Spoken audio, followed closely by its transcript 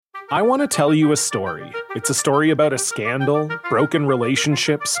I want to tell you a story. It's a story about a scandal, broken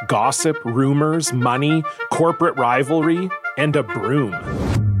relationships, gossip, rumors, money, corporate rivalry, and a broom.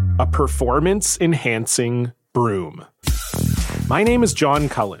 A performance-enhancing broom. My name is John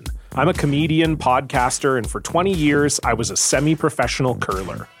Cullen. I'm a comedian, podcaster, and for 20 years, I was a semi-professional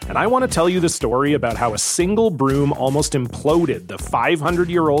curler. And I want to tell you the story about how a single broom almost imploded the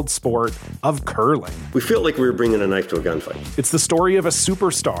 500-year-old sport of curling. We felt like we were bringing a knife to a gunfight. It's the story of a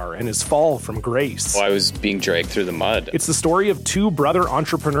superstar and his fall from grace. Well, I was being dragged through the mud. It's the story of two brother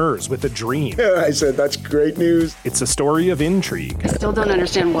entrepreneurs with a dream. I said, that's great news. It's a story of intrigue. I still don't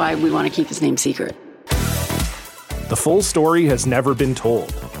understand why we want to keep his name secret. The full story has never been told,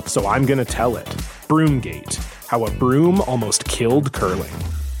 so I'm going to tell it. Broomgate, how a broom almost killed curling.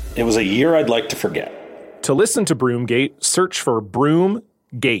 It was a year I'd like to forget. To listen to Broomgate, search for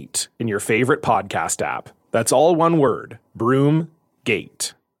Broomgate in your favorite podcast app. That's all one word,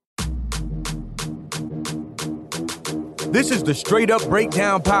 Broomgate. This is the Straight Up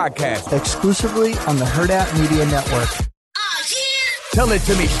Breakdown Podcast. Exclusively on the Hurrdat Media Network. Tell it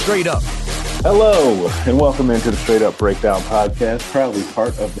to me straight up. Hello, and welcome into the Straight Up Breakdown Podcast, proudly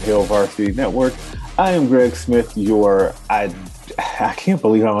part of the Hail Varsity Network. I am Greg Smith, I can't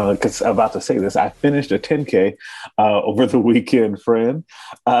believe I'm about to say this. I finished a 10K over the weekend, friend.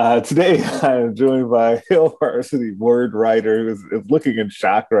 Today, I am joined by Hail Varsity word writer who is looking in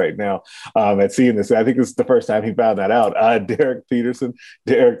shock right now at seeing this. I think this is the first time he found that out. Derek Peterson.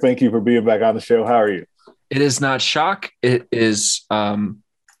 Derek, thank you for being back on the show. How are you? It is not shock. It is...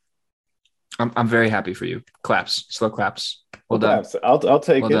 I'm very happy for you. Claps, slow claps. Well done. Claps. I'll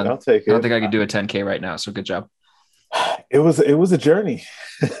take it. I'll take it. I don't think I could do a 10K right now, so good job. It was a journey.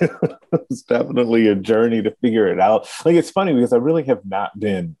 It was definitely a journey to figure it out. Like, it's funny because I really have not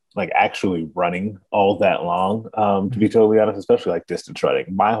been like actually running all that long, to be totally honest, especially like distance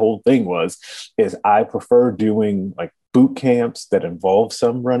running. My whole thing is I prefer doing like boot camps that involve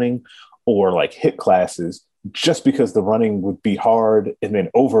some running or like HIIT classes just because the running would be hard and then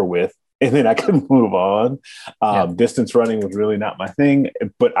over with. And then I could move on. Distance running was really not my thing.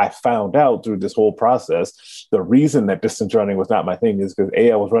 But I found out through this whole process, the reason that distance running was not my thing is because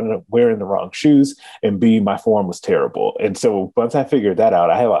A, I was wearing the wrong shoes, and B, my form was terrible. And so once I figured that out,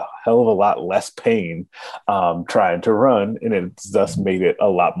 I have a hell of a lot less pain trying to run, and it's thus made it a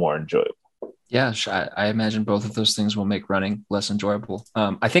lot more enjoyable. Yeah, I imagine both of those things will make running less enjoyable.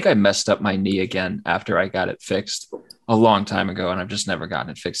 I think I messed up my knee again after I got it fixed a long time ago, and I've just never gotten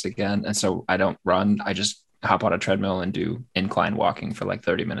it fixed again. And so I don't run. I just hop on a treadmill and do incline walking for like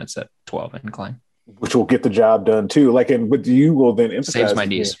 30 minutes at 12 incline. Which will get the job done too. Like, and what you will then emphasize. Saves my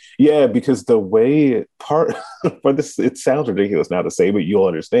knees. Yeah, because the way part for this, it sounds ridiculous now to say, but you'll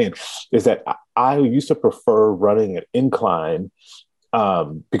understand, is that I used to prefer running an incline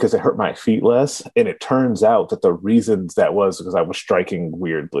because it hurt my feet less. And it turns out that the reasons that was because I was striking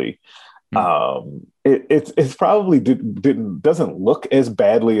weirdly. It's probably doesn't look as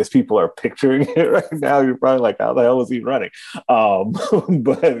badly as people are picturing it right now. You're probably like, how the hell is he running?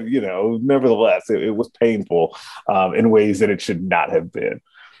 But nevertheless, it was painful in ways that it should not have been.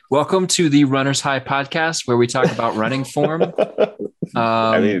 Welcome to the Runner's High podcast, where we talk about running form.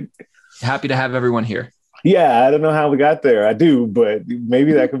 Happy to have everyone here. Yeah, I don't know how we got there. I do, but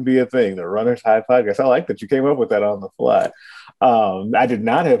maybe that could be a thing. The Runner's High podcast. I like that you came up with that on the fly. I did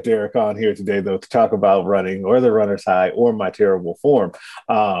not have Derek on here today, though, to talk about running or the Runner's High or my terrible form.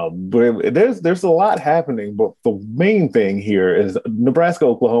 But there's a lot happening. But the main thing here is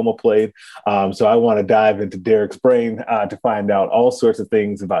Nebraska-Oklahoma played. So I want to dive into Derek's brain to find out all sorts of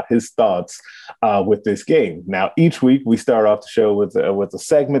things about his thoughts with this game. Now, each week we start off the show with a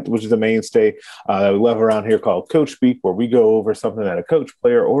segment, which is a mainstay that we love around here called Coach Speak, where we go over something that a coach,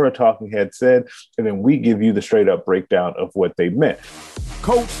 player, or a talking head said, and then we give you the straight up breakdown of what they meant.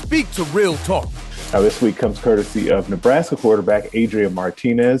 Coach Speak to Real Talk. Now, this week comes courtesy of Nebraska quarterback Adrian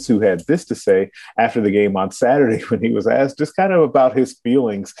Martinez, who had this to say after the game on Saturday when he was asked just kind of about his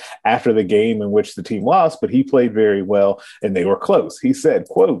feelings after the game in which the team lost, but he played very well and they were close. He said,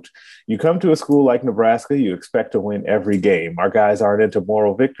 quote, "You come to a school like Nebraska, you expect to win every game. Our guys aren't into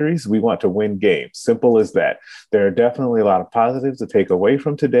moral victories. We want to win games. Simple as that. There are definitely a lot of positives to take away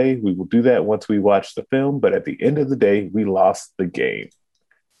from today. We will do that once we watch the film, but at the end of the day, we lost the game."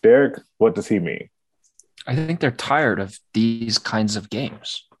 Derek, what does he mean? I think they're tired of these kinds of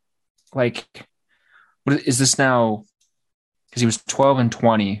games. Like, what is this now? Because he was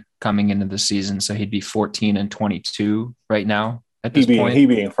 12-20 coming into the season, so he'd be 14-22 right now at this point. He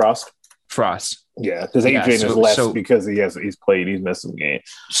being Frost. Yeah, because Adrian is less because he's missed some games.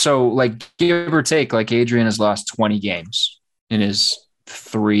 So, like, give or take, like Adrian has lost 20 games in his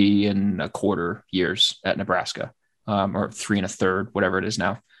 3.25 years at Nebraska, or 3 1/3, whatever it is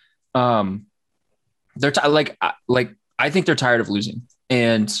now. They're I think they're tired of losing,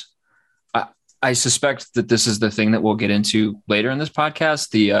 and I suspect that this is the thing that we'll get into later in this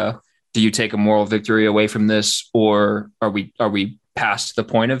podcast. Do you take a moral victory away from this, or are we past the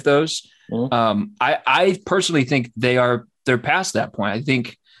point of those? Mm-hmm. I personally think they're past that point. I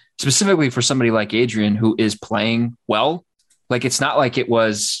think specifically for somebody like Adrian, who is playing well, like it's not like it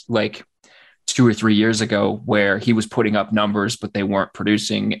was like 2 or 3 years ago where he was putting up numbers, but they weren't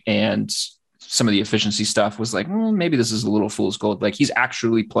producing. And some of the efficiency stuff was like, maybe this is a little fool's gold. Like he's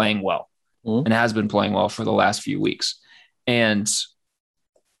actually playing well and has been playing well for the last few weeks. And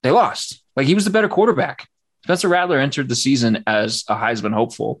they lost. Like he was the better quarterback. Spencer Rattler entered the season as a Heisman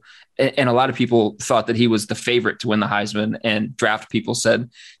hopeful. And a lot of people thought that he was the favorite to win the Heisman, and draft people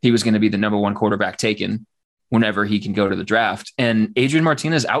said he was going to be the number 1 quarterback taken whenever he can go to the draft. And Adrian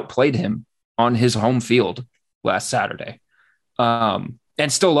Martinez outplayed him on his home field last Saturday, and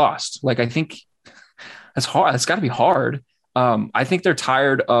still lost. Like, I think that's hard. It's got to be hard. I think they're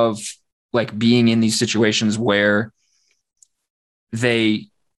tired of like being in these situations where they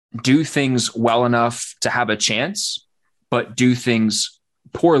do things well enough to have a chance, but do things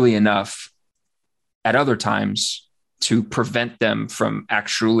poorly enough at other times to prevent them from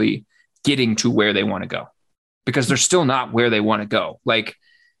actually getting to where they want to go, because they're still not where they want to go. Like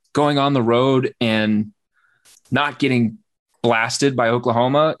going on the road and not getting blasted by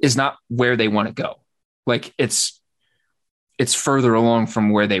Oklahoma is not where they want to go. Like it's further along from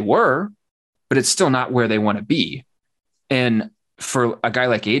where they were, but it's still not where they want to be. And for a guy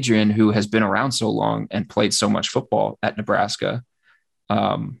like Adrian, who has been around so long and played so much football at Nebraska,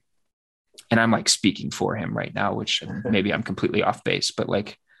 and I'm like speaking for him right now, which maybe I'm completely off base, but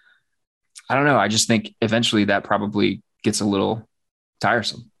like, I don't know. I just think eventually that probably gets a little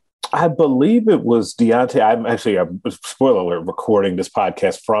tiresome. I believe it was Deontay. I'm spoiler alert, recording this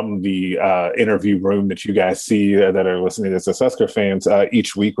podcast from the interview room that you guys see that are listening as the Husker fans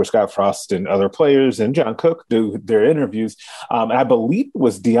each week, where Scott Frost and other players and John Cook do their interviews. And I believe it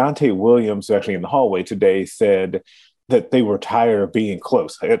was Deontay Williams, who actually in the hallway today said that they were tired of being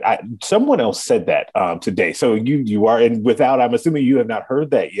close. Someone else said that today. So you are, and I'm assuming you have not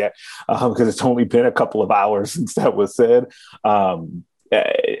heard that yet, because it's only been a couple of hours since that was said. I'm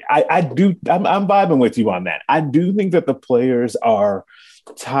vibing with you on that. I do think that the players are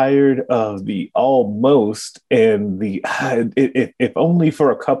tired of the almost and the if only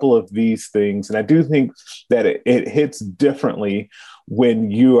for a couple of these things. And I do think that it hits differently when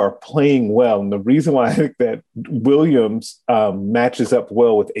you are playing well. And the reason why I think that Williams matches up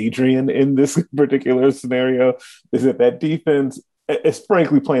well with Adrian in this particular scenario is that defense is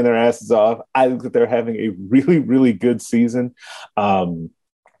frankly playing their asses off. I think that they're having a really, really good season.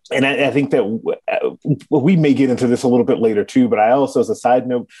 And I think that we may get into this a little bit later too, but I also, as a side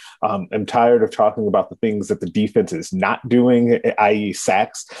note, am tired of talking about the things that the defense is not doing, i.e.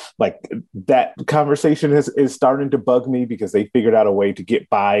 sacks. Like that conversation is starting to bug me because they figured out a way to get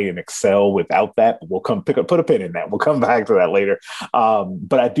by and excel without that. But we'll put a pin in that. We'll come back to that later.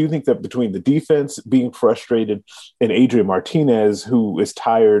 But I do think that between the defense being frustrated and Adrian Martinez, who is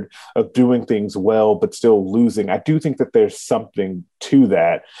tired of doing things well but still losing, I do think that there's something to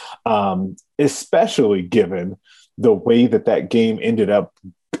that. Especially given the way that game ended up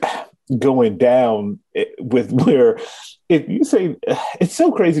going down, with where, if you say, it's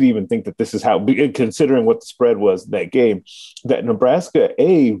so crazy to even think that this is how, considering what the spread was in that game, that Nebraska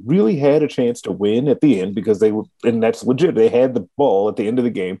really had a chance to win at the end, because they were, and that's legit, they had the ball at the end of the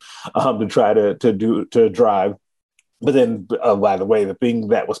game to try to drive. But then, by the way, the thing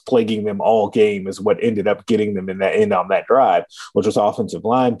that was plaguing them all game is what ended up getting them in that end on that drive, which was offensive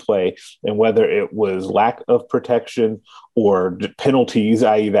line play. And whether it was lack of protection or penalties,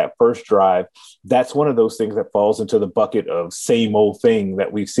 i.e. that first drive, that's one of those things that falls into the bucket of same old thing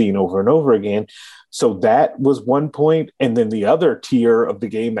that we've seen over and over again. So that was one point. And then the other tier of the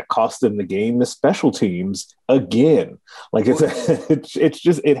game that cost them the game is special teams again. Like it's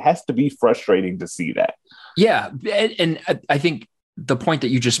just, it has to be frustrating to see that. Yeah. And I think the point that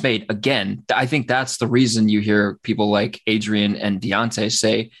you just made, again, I think that's the reason you hear people like Adrian and Deontay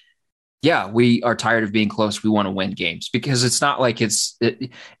say, yeah, we are tired of being close. We want to win games, because it's not like it's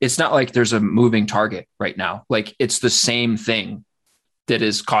not like there's a moving target right now. Like it's the same thing that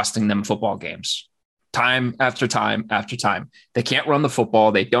is costing them football games time after time after time. They can't run the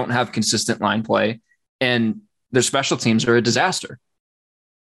football. They don't have consistent line play, and their special teams are a disaster.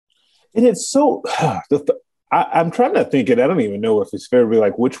 And it's so I'm trying to think, and I don't even know if it's fair to be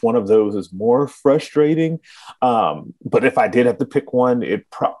like which one of those is more frustrating. But if I did have to pick one,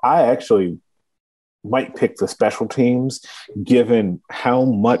 I actually might pick the special teams, given how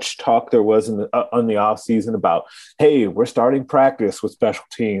much talk there was on the off season about, hey, we're starting practice with special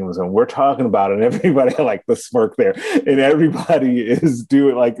teams and we're talking about it. And everybody like the smirk there, and everybody is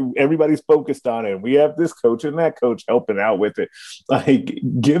doing like everybody's focused on it. And we have this coach and that coach helping out with it. Like,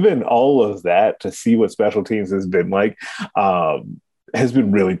 given all of that, to see what special teams has been like, has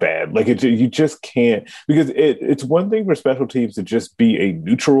been really bad. Like you just can't, because it's one thing for special teams to just be a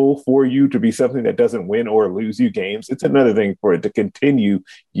neutral for you, to be something that doesn't win or lose you games. It's another thing for it to continue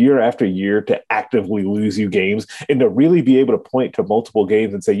year after year to actively lose you games and to really be able to point to multiple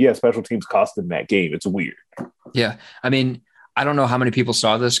games and say, yeah, special teams cost them that game. It's weird. Yeah. I mean, I don't know how many people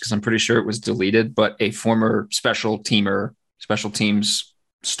saw this because I'm pretty sure it was deleted, but a former special teams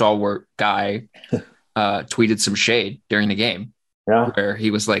stalwart guy tweeted some shade during the game. Yeah. Where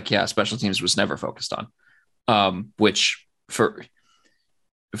he was like, yeah, special teams was never focused on, which for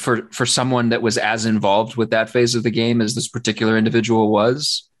someone that was as involved with that phase of the game as this particular individual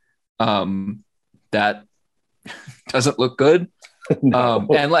was, that doesn't look good. No.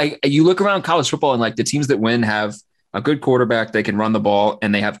 And like, you look around college football and like the teams that win have a good quarterback, they can run the ball,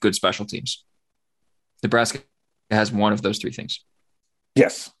 and they have good special teams. Nebraska has one of those three things.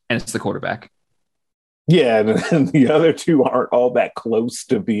 Yes. And it's the quarterback. Yeah, and the other two aren't all that close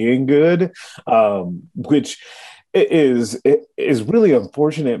to being good, which is really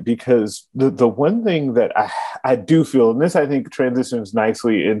unfortunate, because the one thing that I do feel, and this I think transitions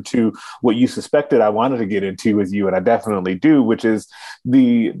nicely into what you suspected I wanted to get into with you, and I definitely do, which is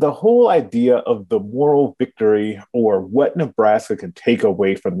the whole idea of the moral victory, or what Nebraska can take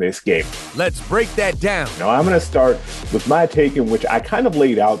away from this game. Let's break that down. Now, I'm going to start with my take, in which I kind of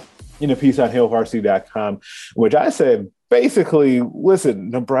laid out in a piece on HailVarsity.com, which I said, basically,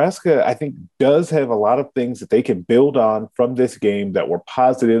 listen, Nebraska, I think, does have a lot of things that they can build on from this game that were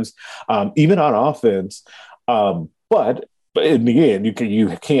positives, even on offense. But in the end,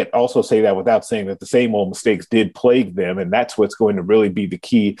 you can't also say that without saying that the same old mistakes did plague them. And that's what's going to really be the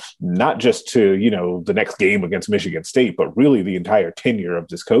key, not just to, the next game against Michigan State, but really the entire tenure of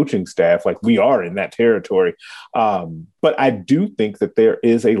this coaching staff. Like, we are in that territory. But I do think that there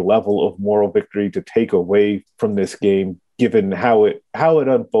is a level of moral victory to take away from this game, given how it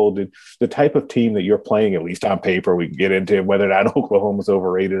unfolded, the type of team that you're playing, at least on paper. We can get into whether or not Oklahoma's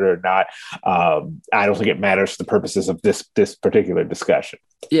overrated or not. I don't think it matters for the purposes of this particular discussion.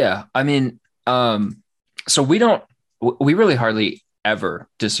 Yeah. I mean, so we really hardly ever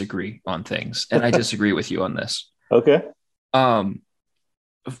disagree on things. And I disagree with you on this. Okay.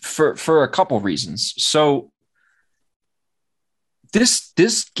 For a couple reasons. So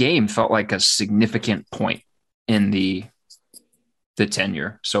this game felt like a significant point in the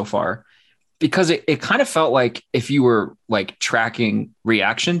tenure so far, because it kind of felt like, if you were like tracking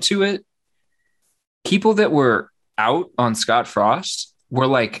reaction to it, people that were out on Scott Frost were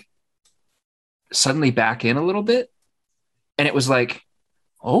like suddenly back in a little bit. And it was like,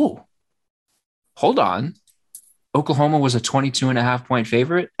 oh, hold on. Oklahoma was a 22.5 point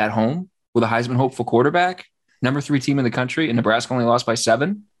favorite at home with a Heisman hopeful quarterback, number 3 team in the country, and Nebraska only lost by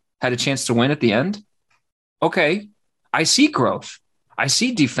 7, had a chance to win at the end. Okay, I see growth. I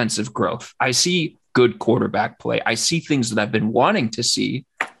see defensive growth. I see good quarterback play. I see things that I've been wanting to see.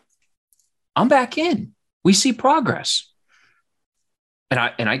 I'm back in. We see progress. And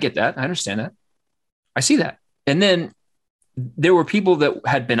I get that. I understand that. I see that. And then there were people that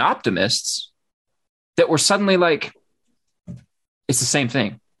had been optimists that were suddenly like, it's the same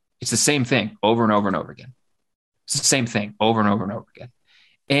thing. It's the same thing over and over and over again. It's the same thing over and over and over again.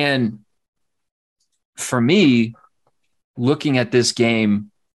 And for me, looking at this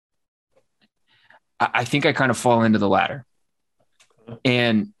game, I think I kind of fall into the latter.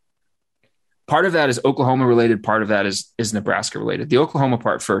 And part of that is Oklahoma related. Part of that is Nebraska related. The Oklahoma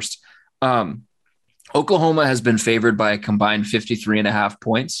part first. Oklahoma has been favored by a combined 53.5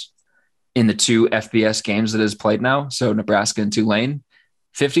 points in the 2 FBS games that has played now. So Nebraska and Tulane,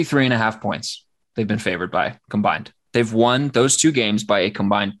 53.5 points they've been favored by combined. They've won those 2 games by a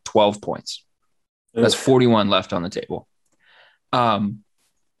combined 12 points. That's 41 left on the table.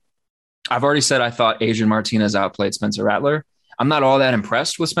 I've already said I thought Adrian Martinez outplayed Spencer Rattler. I'm not all that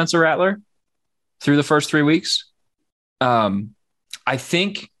impressed with Spencer Rattler through the first 3 weeks. I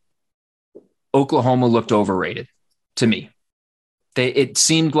think Oklahoma looked overrated to me. It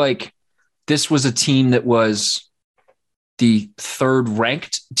seemed like this was a team that was the 3rd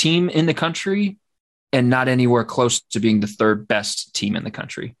ranked team in the country and not anywhere close to being the 3rd best team in the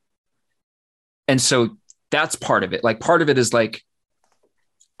country. And so that's part of it. Like part of it is like,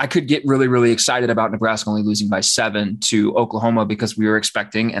 I could get really, really excited about Nebraska only losing by 7 to Oklahoma because we were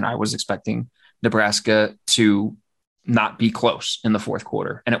expecting, and I was expecting Nebraska to not be close in the fourth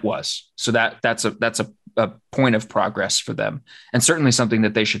quarter. And it was. So that's a point of progress for them, and certainly something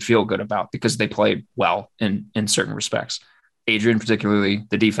that they should feel good about because they played well in certain respects. Adrian, particularly,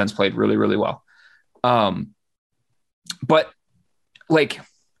 the defense played really, really well. But like,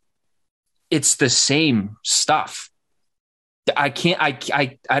 it's the same stuff. I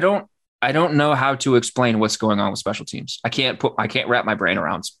don't know how to explain what's going on with special teams. I can't wrap my brain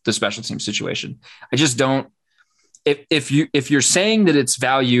around the special team situation. I just don't. If you're saying that it's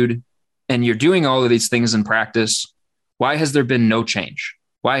valued and you're doing all of these things in practice, why has there been no change?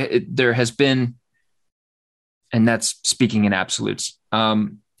 There has been, and that's speaking in absolutes.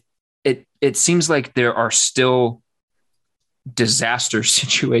 It seems like there are still disaster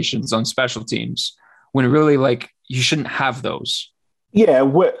situations on special teams when really, like, you shouldn't have those. Yeah,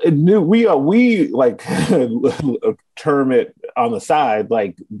 we like term it on the side,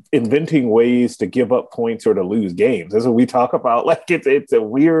 like inventing ways to give up points or to lose games. That's what we talk about. Like it's a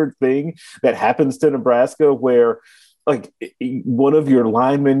weird thing that happens to Nebraska where like one of your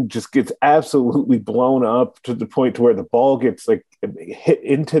linemen just gets absolutely blown up to the point to where the ball gets like hit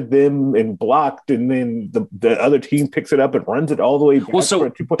into them and blocked, and then the other team picks it up and runs it all the way back. Well,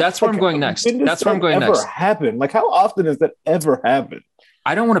 so that's where I'm going next. That's where I'm going next. Happen? Like, how often does that ever happen?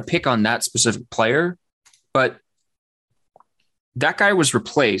 I don't want to pick on that specific player, but that guy was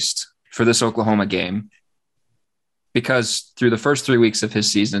replaced for this Oklahoma game because through the first 3 weeks of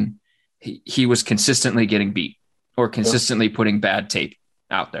his season, he was consistently getting beat or consistently putting bad tape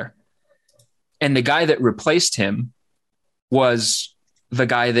out there. And the guy that replaced him was the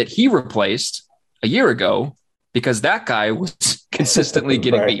guy that he replaced a year ago because that guy was consistently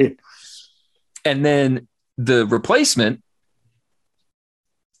getting beat. And then the replacement,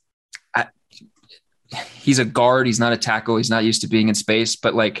 he's a guard. He's not a tackle. He's not used to being in space.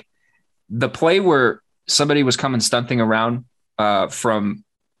 But like the play where somebody was coming stunting around from,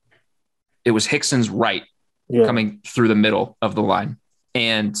 it was Hickson's right coming through the middle of the line.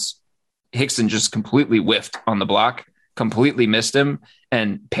 And Hickson just completely whiffed on the block, completely missed him,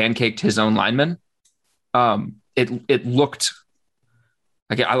 and pancaked his own lineman. It looked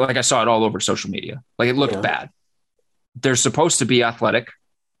like I saw it all over social media. Like it looked bad. They're supposed to be athletic.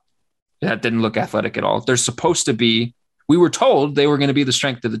 That didn't look athletic at all. They're supposed to be, we were told they were going to be the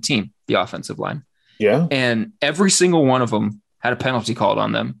strength of the team, the offensive line. Yeah. And every single one of them had a penalty called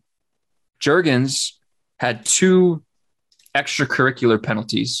on them. Juergens had 2 extracurricular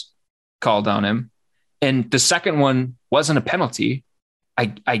penalties called on him. And the second one wasn't a penalty. I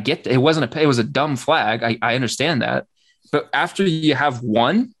get it. It was a dumb flag. I understand that. But after you have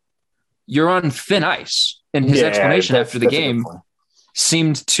one, you're on thin ice. And his explanation after the game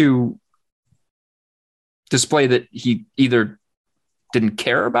seemed to display that he either didn't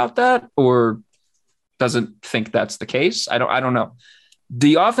care about that or doesn't think that's the case. I don't know.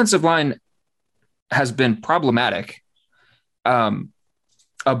 The offensive line has been problematic.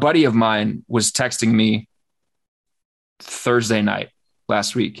 A buddy of mine was texting me Thursday night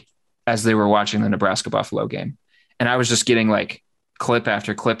last week as they were watching the Nebraska Buffalo game. And I was just getting like clip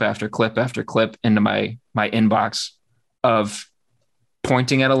after clip after clip after clip into my inbox of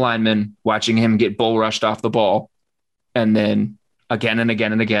pointing at a lineman, watching him get bull rushed off the ball, and then again and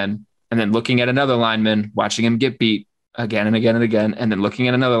again and again, and then looking at another lineman, watching him get beat again and again and again, and then looking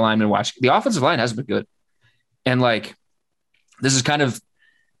at another lineman, watching. The offensive line hasn't been good. And like, this is kind of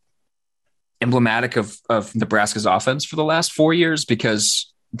emblematic of Nebraska's offense for the last 4 years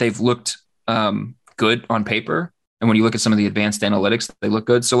because they've looked good on paper. And when you look at some of the advanced analytics, they look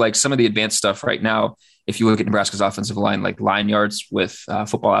good. So like some of the advanced stuff right now, if you look at Nebraska's offensive line, like line yards with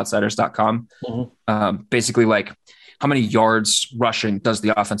footballoutsiders.com, basically like how many yards rushing does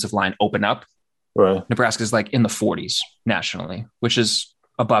the offensive line open up? Right. Nebraska's like in the 40s nationally, which is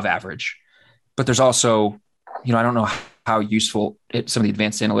above average. But there's also, I don't know how useful some of the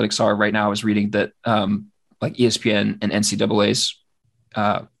advanced analytics are right now. I was reading that like ESPN and NCAA's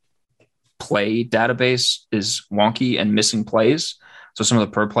play database is wonky and missing plays. So some of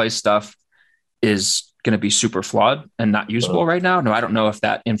the per play stuff is going to be super flawed and not usable right now. No, I don't know if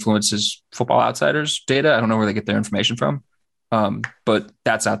that influences Football Outsiders data. I don't know where they get their information from, but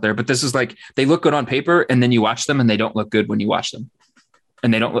that's out there. But this is like, they look good on paper and then you watch them and they don't look good when you watch them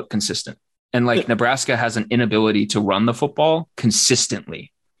and they don't look consistent. And like Nebraska has an inability to run the football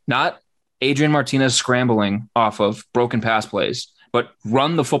consistently, not Adrian Martinez scrambling off of broken pass plays, but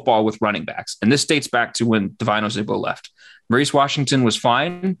run the football with running backs. And this dates back to when Divine Ozigbo left. Maurice Washington was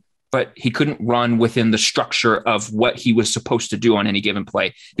fine, but he couldn't run within the structure of what he was supposed to do on any given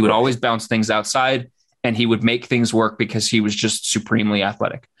play. He would always bounce things outside, and he would make things work because he was just supremely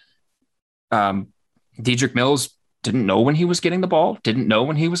athletic. Dedrick Mills didn't know when he was getting the ball, didn't know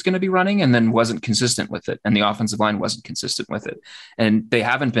when he was going to be running, and then wasn't consistent with it. And the offensive line wasn't consistent with it. And they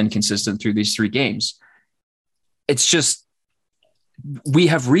haven't been consistent through these 3 games. It's just, we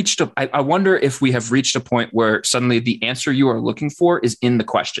have reached I wonder if we have reached a point where suddenly the answer you are looking for is in the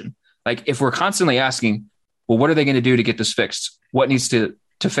question. Like, if we're constantly asking, well, what are they going to do to get this fixed? What needs to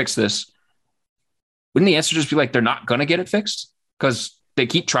fix this? Wouldn't the answer just be like, they're not going to get it fixed because they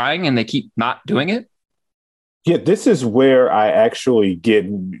keep trying and they keep not doing it? Yeah, this is where I actually get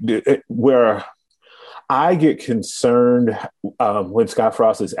concerned when Scott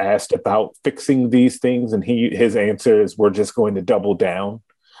Frost is asked about fixing these things, and his answer is, we're just going to double down.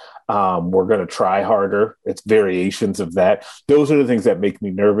 We're going to try harder. It's variations of that. Those are the things that make me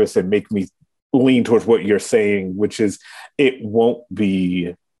nervous and make me lean towards what you're saying, which is it won't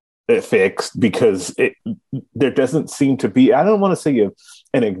be fixed because there doesn't seem to be, I don't want to say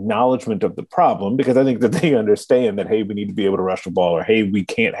an acknowledgement of the problem, because I think that they understand that, hey, we need to be able to rush the ball, or hey, we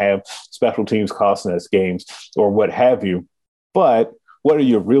can't have special teams costing us games, or what have you. But what are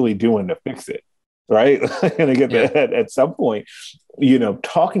you really doing to fix it? Right? And again, at some point,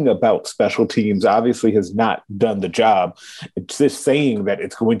 talking about special teams obviously has not done the job. It's just saying that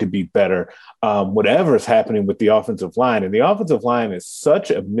it's going to be better. Whatever is happening with the offensive line, and the offensive line is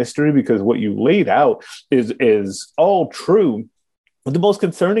such a mystery, because what you laid out is all true. But the most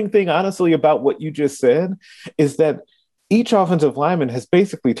concerning thing, honestly, about what you just said is that each offensive lineman has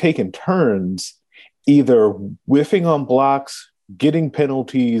basically taken turns either whiffing on blocks, getting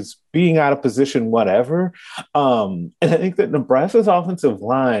penalties, being out of position, whatever. And I think that Nebraska's offensive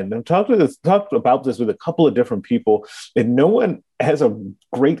line, I've talked about this with a couple of different people, and no one has a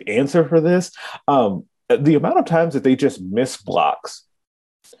great answer for this. The amount of times that they just miss blocks,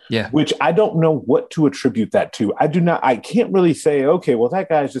 which I don't know what to attribute that to. I can't really say, okay, well, that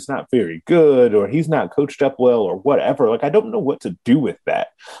guy's just not very good, or he's not coached up well, or whatever. Like, I don't know what to do with that.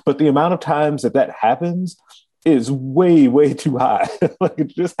 But the amount of times that happens is way, way too high. Like, it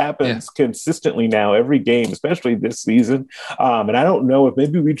just happens consistently now, every game, especially this season. And I don't know if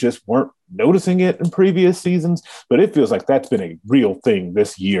maybe we just weren't noticing it in previous seasons, but it feels like that's been a real thing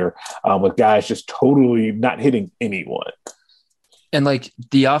this year, with guys just totally not hitting anyone. And like,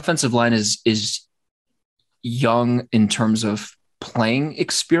 the offensive line is young in terms of playing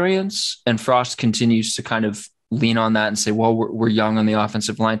experience, and Frost continues to kind of lean on that and say, well, we're young on the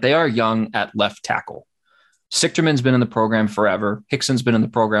offensive line. They are young at left tackle. Sichterman's been in the program forever. Hickson's been in the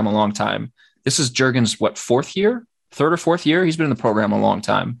program a long time. This is Juergen's, third or fourth year? He's been in the program a long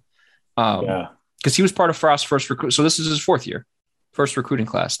time. Because he was part of Frost's first recruit. So this is his first recruiting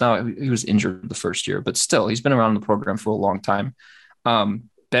class. Now, he was injured the first year, but still, he's been around the program for a long time.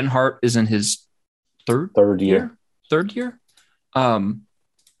 Ben Hart is in his third year.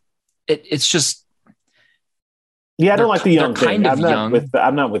 It's just, I don't like the young thing. I'm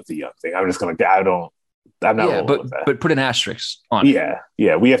not with the young thing. I'm just going to, I'm not with that. But put an asterisk on it.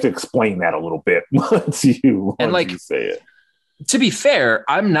 Yeah. We have to explain that a little bit once you say it. To be fair,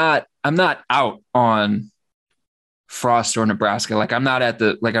 I'm not out on Frost or Nebraska. Like, I'm not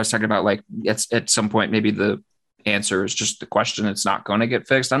like I was talking about, like, at some point, maybe the answer is just the question. It's not going to get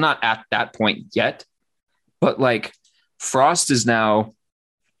fixed. I'm not at that point yet, but like, Frost is now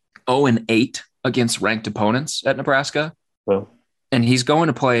 0-8 against ranked opponents at Nebraska. Well, and they're going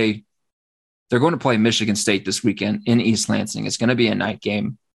to play Michigan State this weekend in East Lansing. It's going to be a night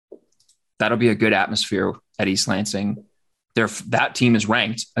game. That'll be a good atmosphere at East Lansing. That team is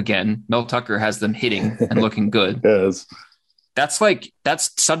ranked again. Mel Tucker has them hitting and looking good. Yes. That's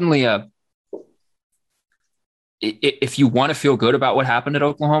suddenly if you want to feel good about what happened at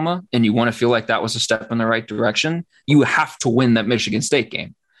Oklahoma and you want to feel like that was a step in the right direction, you have to win that Michigan State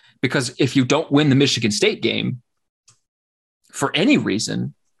game. Because if you don't win the Michigan State game for any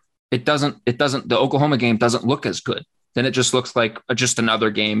reason, the Oklahoma game doesn't look as good. Then it just looks like just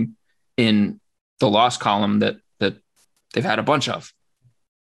another game in the loss column that they've had a bunch of.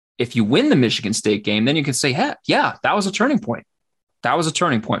 If you win the Michigan State game, then you can say, heck, yeah, that was a turning point. That was a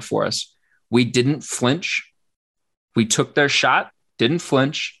turning point for us. We didn't flinch. We took their shot, didn't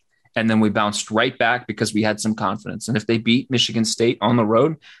flinch, and then we bounced right back because we had some confidence. And if they beat Michigan State on the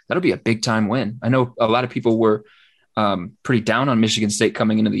road, that'll be a big time win. I know a lot of people were pretty down on Michigan State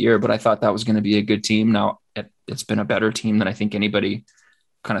coming into the year, but I thought that was going to be a good team. Now it's been a better team than I think anybody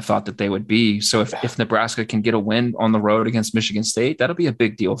kind of thought that they would be. So if Nebraska can get a win on the road against Michigan State, that'll be a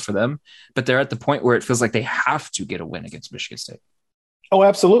big deal for them. But they're at the point where it feels like they have to get a win against Michigan State. Oh,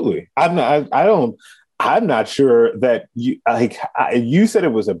 absolutely. I'm not sure that you said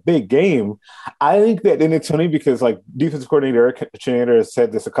it was a big game. I think that, and it's funny because like defensive coordinator Eric Chinander has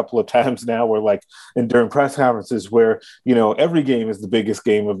said this a couple of times now, where like during press conferences, where every game is the biggest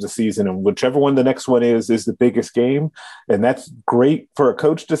game of the season, and whichever one the next one is the biggest game, and that's great for a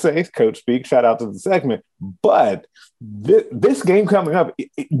coach to say. Coach speak. Shout out to the segment, but this game coming up,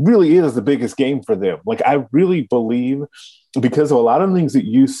 it really is the biggest game for them. Like I really believe, because of a lot of things that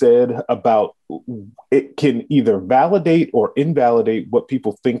you said about it can either validate or invalidate what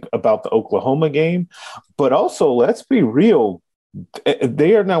people think about the Oklahoma game. But also, let's be real,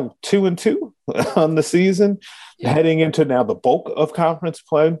 they are now 2-2 on the season, heading into now the bulk of conference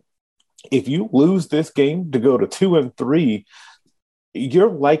play. If you lose this game to go to 2-3, you're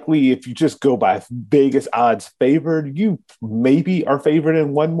likely, if you just go by Vegas odds favored, you maybe are favored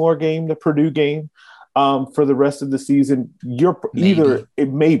in one more game, the Purdue game. For the rest of the season, you're either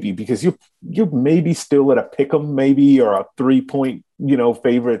it may be because you maybe still at a pick'em, maybe, or a 3-point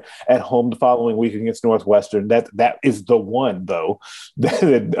favorite at home the following week against Northwestern. That is the one though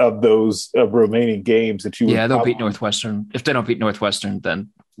of those remaining games that you they'll beat Northwestern. If they don't beat Northwestern, then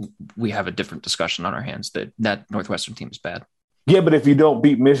we have a different discussion on our hands. That Northwestern team is bad. Yeah, but if you don't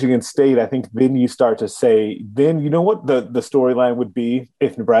beat Michigan State, I think then you start to say, then you know what the storyline would be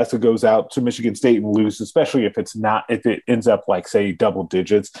if Nebraska goes out to Michigan State and loses, especially if it ends up like, say, double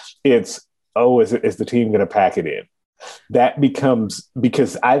digits. It's, is the team going to pack it in? That becomes,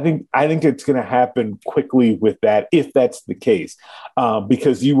 because I think it's going to happen quickly with that, if that's the case,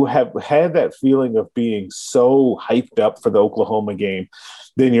 because you have had that feeling of being so hyped up for the Oklahoma game.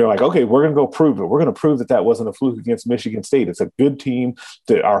 Then you're like, okay, we're going to go prove it. We're going to prove that wasn't a fluke against Michigan State. It's a good team.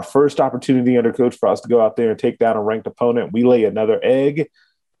 Our first opportunity under Coach Frost to go out there and take down a ranked opponent. We lay another egg.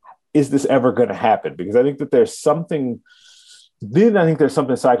 Is this ever going to happen? Because I think that there's something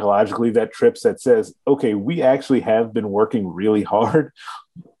psychologically that trips that says, okay, we actually have been working really hard.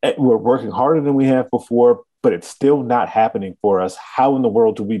 We're working harder than we have before, but it's still not happening for us. How in the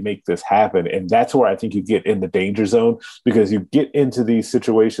world do we make this happen? And that's where I think you get in the danger zone, because you get into these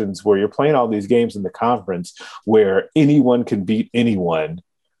situations where you're playing all these games in the conference where anyone can beat anyone.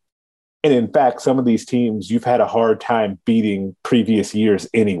 And in fact, some of these teams you've had a hard time beating previous years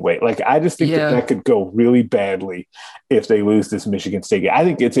anyway. Like, I just think that could go really badly if they lose this Michigan State game. I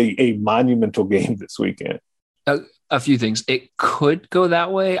think it's a monumental game this weekend. A few things. It could go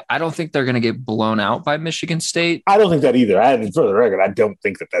that way. I don't think they're going to get blown out by Michigan State. I don't think that either. For the record, I don't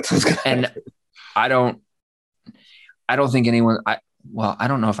think that's what's going to happen. And I don't think anyone. I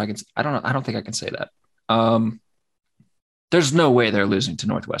don't know if I can. I don't think I can say that. There's no way they're losing to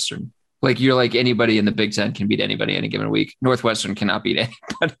Northwestern. Like, you're like, anybody in the Big Ten can beat anybody any given week. Northwestern cannot beat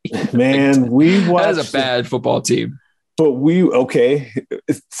anybody. Man, we watched. That is a bad football team. But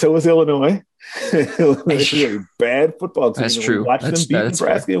so is Illinois. A bad football team. That's true. Watch them beat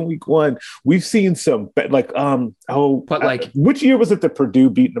Nebraska in week 1. We've seen some which year was it that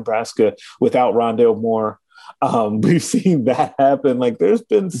Purdue beat Nebraska without Rondale Moore? We've seen that happen. Like, there's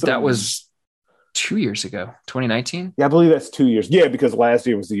been some. That was 2 years ago, 2019. Yeah, I believe that's 2 years. Yeah, because last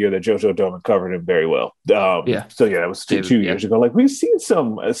year was the year that JoJo Domann covered him very well. So that was two years ago. Like, we've seen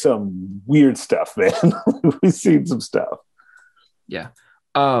some weird stuff, man. We've seen some stuff. Yeah.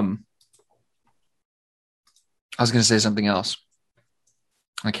 I was going to say something else.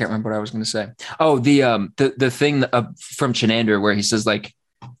 I can't remember what I was going to say. Oh, the thing from Chinander where he says, like,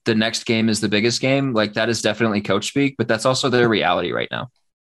 the next game is the biggest game. Like, that is definitely coach speak, but that's also their reality right now.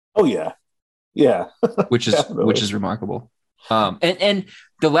 Oh yeah. Yeah. which is remarkable. And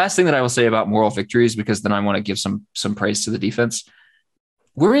the last thing that I will say about moral victories, because then I want to give some praise to the defense.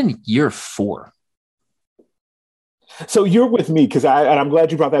 We're in year 4. So you're with me, because I'm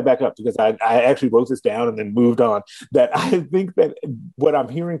glad you brought that back up, because I actually wrote this down and then moved on. That I think that what I'm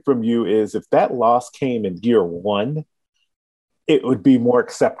hearing from you is, if that loss came in year 1, it would be more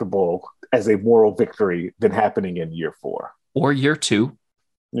acceptable as a moral victory than happening in year 4 or year 2.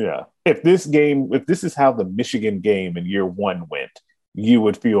 Yeah. If this is how the Michigan game in year 1 went, you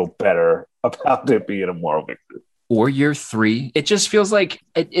would feel better about it being a moral victory. Or year 3. It just feels like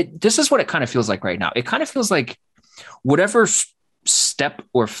this is what it kind of feels like right now. It kind of feels like whatever step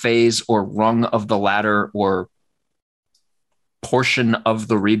or phase or rung of the ladder or portion of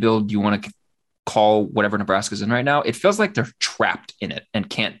the rebuild you want to call whatever Nebraska's in right now, it feels like they're trapped in it and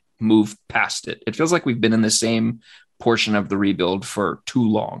can't move past it. It feels like we've been in the same portion of the rebuild for too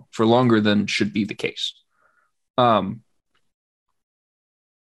long, for longer than should be the case. And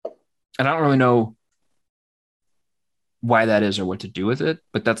I don't really know why that is or what to do with it,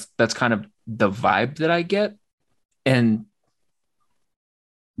 but that's kind of the vibe that I get. And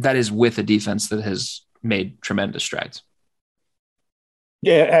that is with a defense that has made tremendous strides.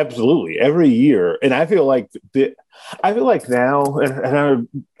 Yeah, absolutely. Every year. And I feel like now, and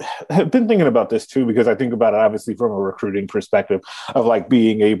I have been thinking about this too, because I think about it obviously from a recruiting perspective of like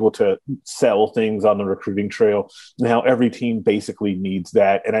being able to sell things on the recruiting trail. Now every team basically needs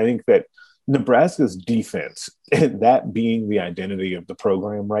that. And I think that Nebraska's defense, and that being the identity of the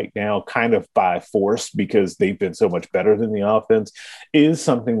program right now, kind of by force, because they've been so much better than the offense, is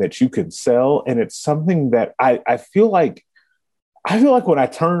something that you can sell. And it's something that I feel like when I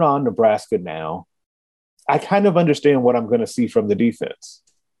turn on Nebraska now, I kind of understand what I'm going to see from the defense.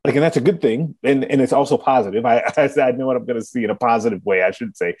 Like, and that's a good thing. And it's also positive. I know what I'm going to see in a positive way, I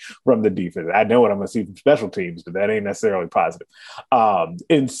should say, from the defense. I know what I'm going to see from special teams, but that ain't necessarily positive.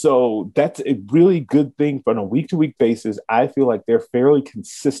 And so that's a really good thing. On a week-to-week basis, I feel like they're fairly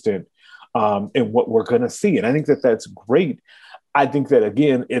consistent in what we're going to see. And I think that that's great. I think that,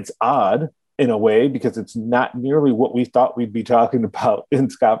 again, it's odd in a way, because it's not nearly what we thought we'd be talking about in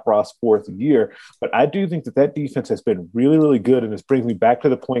Scott Frost's fourth year. But I do think that defense has been really, really good. And this brings me back to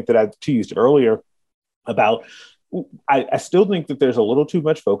the point that I teased earlier about, I still think that there's a little too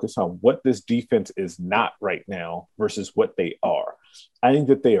much focus on what this defense is not right now versus what they are. I think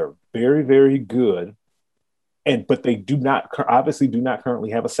that they are very, very good. But they obviously do not currently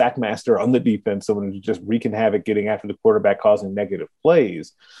have a sack master on the defense, someone who's just wreaking havoc, getting after the quarterback, causing negative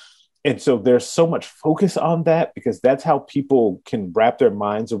plays. And so there's so much focus on that, because that's how people can wrap their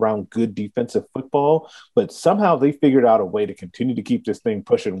minds around good defensive football. But somehow they figured out a way to continue to keep this thing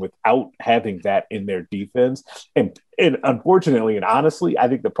pushing without having that in their defense. And unfortunately, and honestly, I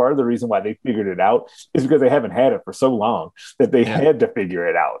think the part of the reason why they figured it out is because they haven't had it for so long that they had to figure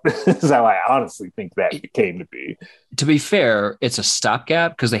it out. That's how I honestly think that came to be. To be fair, it's a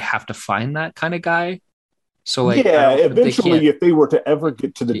stopgap because they have to find that kind of guy. So eventually, if they were to ever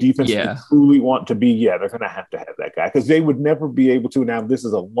get to the defense they truly want to be, they're going to have that guy, because they would never be able to. Now, this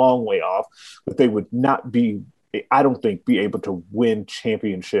is a long way off, but they would not be, I don't think, be able to win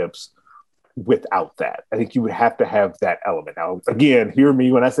championships without that. I think you would have to have that element. Now, again, hear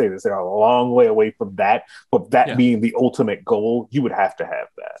me when I say this, they're a long way away from that, but that being the ultimate goal, you would have to have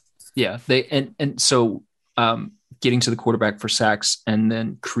that. Yeah. So getting to the quarterback for sacks and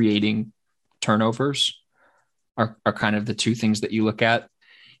then creating turnovers are kind of the two things that you look at.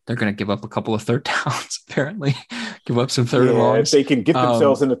 They're going to give up a couple of third downs, apparently, give up some third and longs. If they can get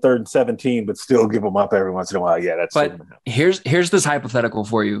themselves into 3rd and 17, but still give them up every once in a while. Yeah, that's. But here's this hypothetical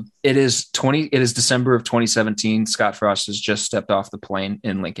for you. It is December of 2017. Scott Frost has just stepped off the plane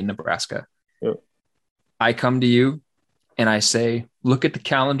in Lincoln, Nebraska. Yep. I come to you and I say, look at the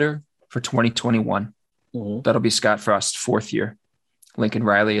calendar for 2021. Mm-hmm. That'll be Scott Frost's 4th year. Lincoln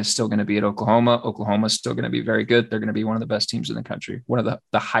Riley is still going to be at Oklahoma. Oklahoma is still going to be very good. They're going to be one of the best teams in the country, one of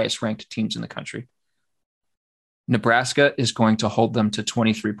the highest ranked teams in the country. Nebraska is going to hold them to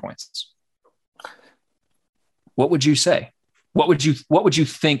 23 points. What would you say? What would you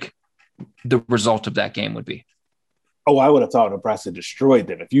think the result of that game would be? Oh, I would have thought Nebraska destroyed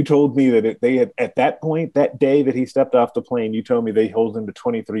them. If you told me that they had, at that point, that day that he stepped off the plane, you told me they hold them to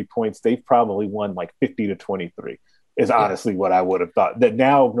 23 points, they've probably won like 50-23. Is honestly what I would have thought. That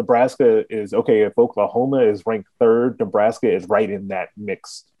now Nebraska is okay. If Oklahoma is ranked 3rd, Nebraska is right in that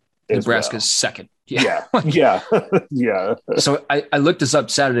mix. Nebraska's 2nd. Yeah. Yeah. So I looked this up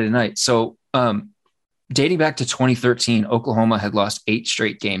Saturday night. So dating back to 2013, Oklahoma had lost 8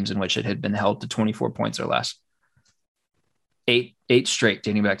 straight games in which it had been held to 24 points or less. 8 straight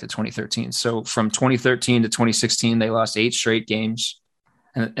dating back to 2013. So from 2013 to 2016, they lost 8 straight games.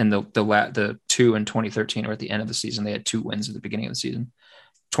 And the 2 in 2013 or at the end of the season, they had 2 wins at the beginning of the season.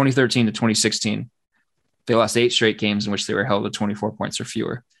 2013 to 2016, they lost 8 straight games in which they were held to 24 points or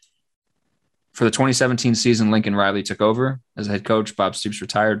fewer. For the 2017 season, Lincoln Riley took over as head coach. Bob Stoops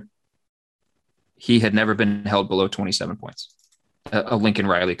retired. He had never been held below 27 points. A Lincoln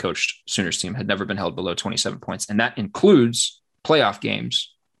Riley coached Sooners team had never been held below 27 points. And that includes playoff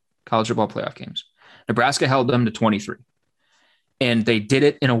games, college football playoff games. Nebraska held them to 23. And they did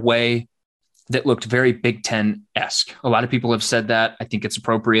it in a way that looked very Big Ten-esque. A lot of people have said that. I think it's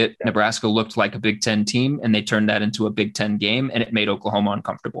appropriate. Nebraska looked like a Big Ten team, and they turned that into a Big Ten game, and it made Oklahoma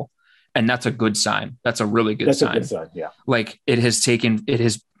uncomfortable. And that's a good sign. That's a really good sign. That's a good sign, yeah. Like it has taken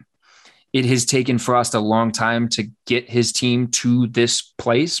Frost a long time to get his team to this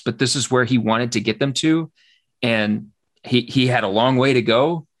place, but this is where he wanted to get them to. And he had a long way to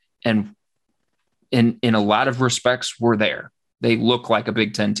go. And in a lot of respects, we're there. They look like a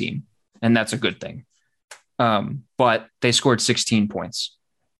Big Ten team, and that's a good thing. But they scored 16 points,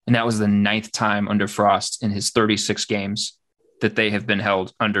 and that was the 9th time under Frost in his 36 games that they have been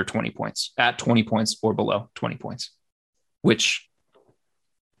held under 20 points, at 20 points or below 20 points, which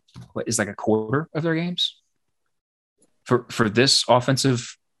is like a quarter of their games for this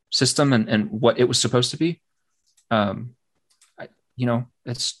offensive system and what it was supposed to be.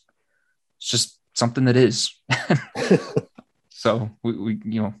 It's just something that is. So we'll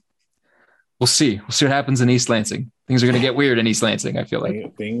see. We'll see what happens in East Lansing. Things are going to get weird in East Lansing, I feel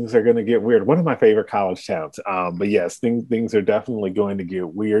like. Things are going to get weird. One of my favorite college towns. But yes, things are definitely going to get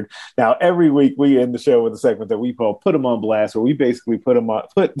weird. Now, every week we end the show with a segment that we call Put Them on Blast, where we basically put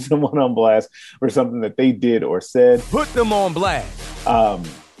someone on blast for something that they did or said. Put them on blast.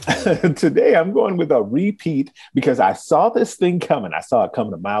 Today, I'm going with a repeat because I saw this thing coming. I saw it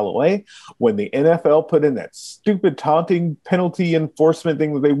coming a mile away when the NFL put in that stupid taunting penalty enforcement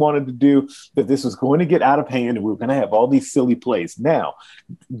thing that they wanted to do, that this was going to get out of hand and we were going to have all these silly plays. Now,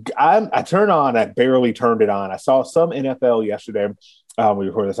 I barely turned it on. I saw some NFL yesterday. We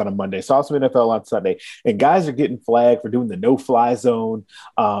recorded this on a Monday, saw some NFL on Sunday, and guys are getting flagged for doing the no-fly zone.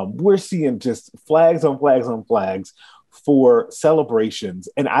 We're seeing just flags on flags on flags for celebrations.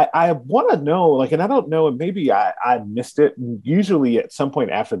 And I want to know, and I don't know, and maybe I missed it. Usually at some point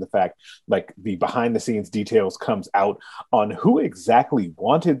after the fact, the behind the scenes details comes out on who exactly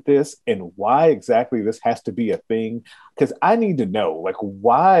wanted this and why exactly this has to be a thing. Because I need to know,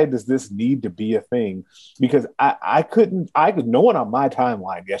 why does this need to be a thing? Because no one on my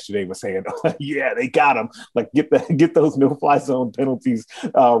timeline yesterday was saying, yeah, they got him. Get those no-fly zone penalties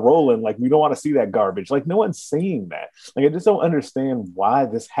rolling. We don't want to see that garbage. No one's saying that. I just don't understand why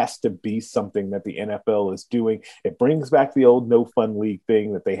this has to be something that the NFL is doing. It brings back the old no fun league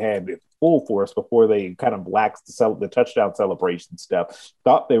thing that they had in full force before they kind of laxed the touchdown celebration stuff.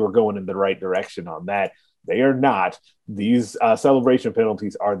 Thought they were going in the right direction on that. They are not. These celebration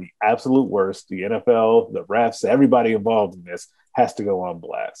penalties are the absolute worst. The NFL, the refs, everybody involved in this has to go on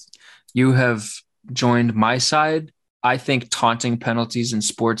blast. You have joined my side. I think taunting penalties in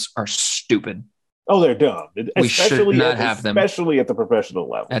sports are stupid. Oh, they're dumb. We should not have them. Especially at the professional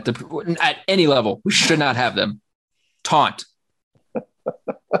level. At any level, we should not have them. Taunt.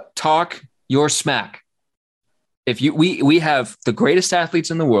 Talk your smack. We have the greatest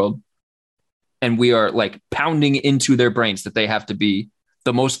athletes in the world, and we are pounding into their brains that they have to be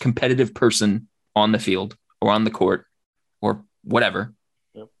the most competitive person on the field or on the court or whatever.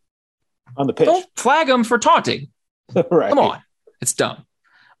 Yep. On the pitch. Don't flag them for taunting. Right. Come on. It's dumb.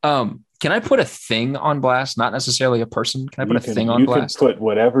 Can I put a thing on blast? Not necessarily a person. Can I put a thing on blast? You can put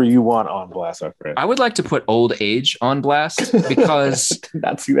whatever you want on blast, our friend. I would like to put old age on blast because I did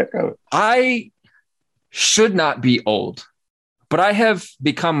not see that coming. I should not be old, but I have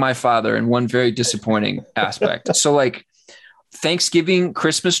become my father in one very disappointing aspect. So Thanksgiving,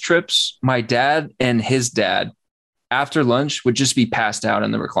 Christmas trips, my dad and his dad after lunch would just be passed out in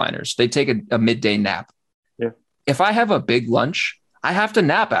the recliners. They'd take a midday nap. Yeah. If I have a big lunch, I have to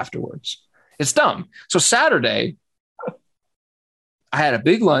nap afterwards. It's dumb. So Saturday, I had a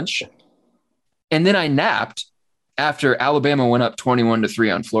big lunch, and then I napped after Alabama went up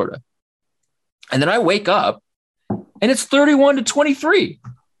 21-3 on Florida. And then I wake up, and it's 31-23.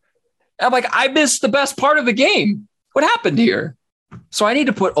 I'm I missed the best part of the game. What happened here? So I need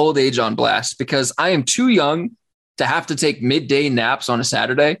to put old age on blast because I am too young to have to take midday naps on a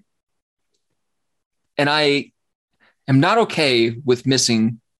Saturday. And I am not okay with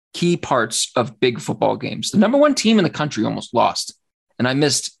missing key parts of big football games. The number one team in the country almost lost, and I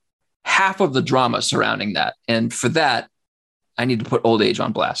missed half of the drama surrounding that. And for that, I need to put old age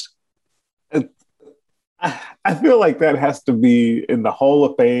on blast. I feel like that has to be in the Hall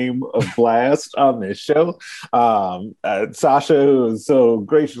of Fame of Blast on this show. Sasha, who is so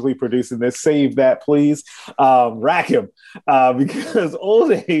graciously producing this, save that, please. Rack him. Because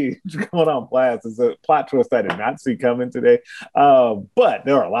old age going on Blast is a plot twist I did not see coming today. But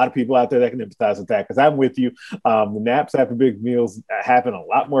there are a lot of people out there that can empathize with that because I'm with you. The naps after big meals happen a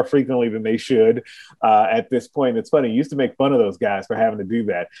lot more frequently than they should at this point. It's funny. You used to make fun of those guys for having to do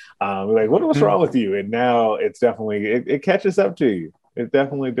that. What's wrong with you? And now it's definitely it catches up to you. It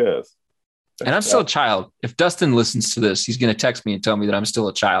definitely does. And I'm still a child. If Dustin listens to this, he's going to text me and tell me that I'm still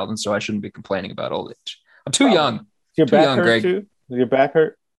a child, and so I shouldn't be complaining about old age. I'm too young. Your back hurt, Greg. Too? Your back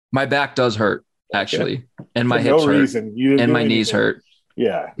hurt? My back does hurt, actually, and my hips hurt, and my knees hurt.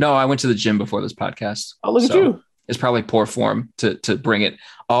 Yeah. No, I went to the gym before this podcast. Oh, look at you. It's probably poor form to bring it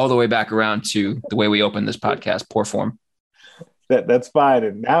all the way back around to the way we opened this podcast. Poor form. that's fine.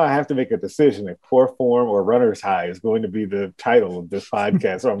 And now I have to make a decision if Poor Form or Runner's High is going to be the title of this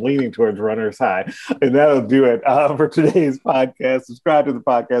podcast. So I'm leaning towards Runner's High. And that'll do it for today's podcast. Subscribe to the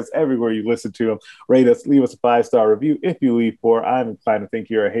podcast everywhere you listen to them. Rate us, leave us a 5-star review. If you leave 4, I'm inclined to think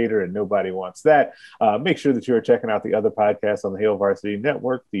you're a hater and nobody wants that. Make sure that you are checking out the other podcasts on the Hail Varsity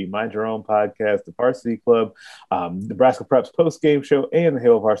Network, the Mind Your Own podcast, the Varsity Club, Nebraska Preps post-game show, and the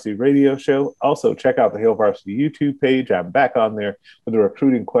Hail Varsity radio show. Also, check out the Hail Varsity YouTube page. I'm back on there with the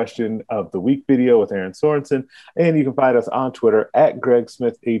recruiting question of the week video with Aaron Sorensen. And you can find us on Twitter at Greg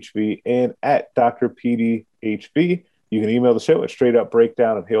Smith HV and at Dr. PDHV. You can email the show at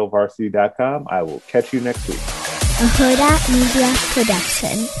straightupbreakdown@hailvarsity.com. I will catch you next week. A Hurrdat Media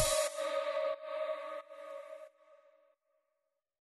Production.